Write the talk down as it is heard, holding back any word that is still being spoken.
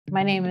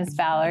My name is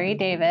Valerie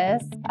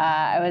Davis.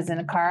 I was in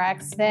a car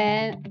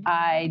accident.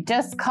 I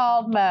just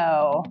called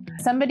Mo.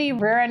 Somebody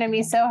rear-ended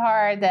me so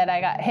hard that I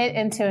got hit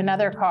into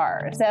another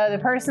car. So the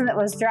person that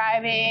was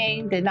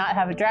driving did not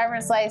have a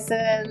driver's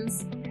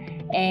license,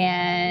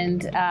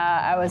 and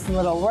I was a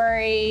little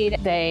worried.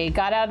 They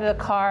got out of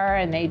the car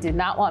and they did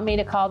not want me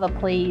to call the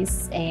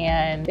police,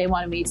 and they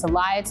wanted me to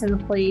lie to the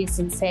police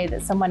and say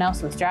that someone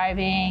else was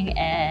driving,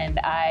 and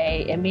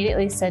I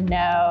immediately said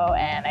no,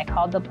 and I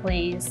called the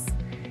police,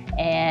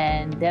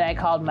 and then I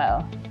called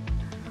Mo.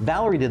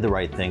 Valerie did the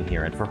right thing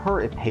here, and for her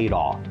it paid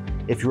off.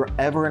 If you're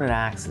ever in an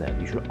accident,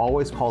 you should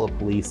always call the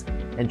police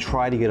and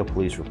try to get a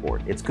police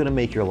report. It's going to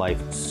make your life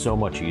so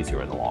much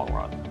easier in the long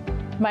run.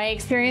 My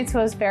experience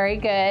was very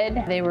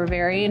good. They were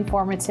very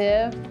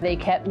informative. They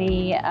kept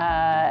me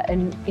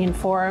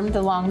informed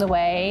along the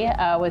way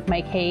with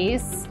my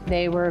case.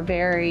 They were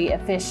very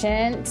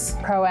efficient,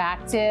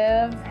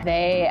 proactive.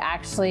 They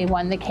actually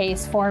won the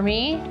case for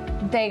me.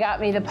 They got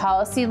me the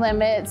policy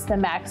limits, the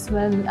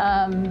maximum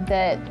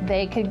that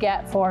they could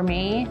get for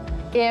me.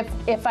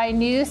 If I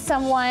knew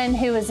someone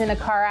who was in a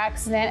car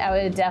accident, I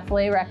would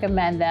definitely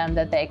recommend them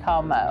that they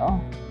call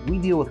Mo. We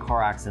deal with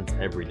car accidents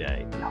every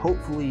day.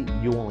 Hopefully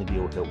you'll only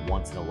deal with it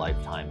once in a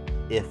lifetime,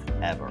 if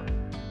ever.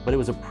 But it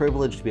was a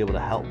privilege to be able to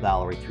help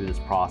Valerie through this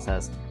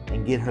process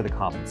and get her the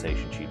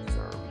compensation she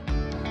deserves.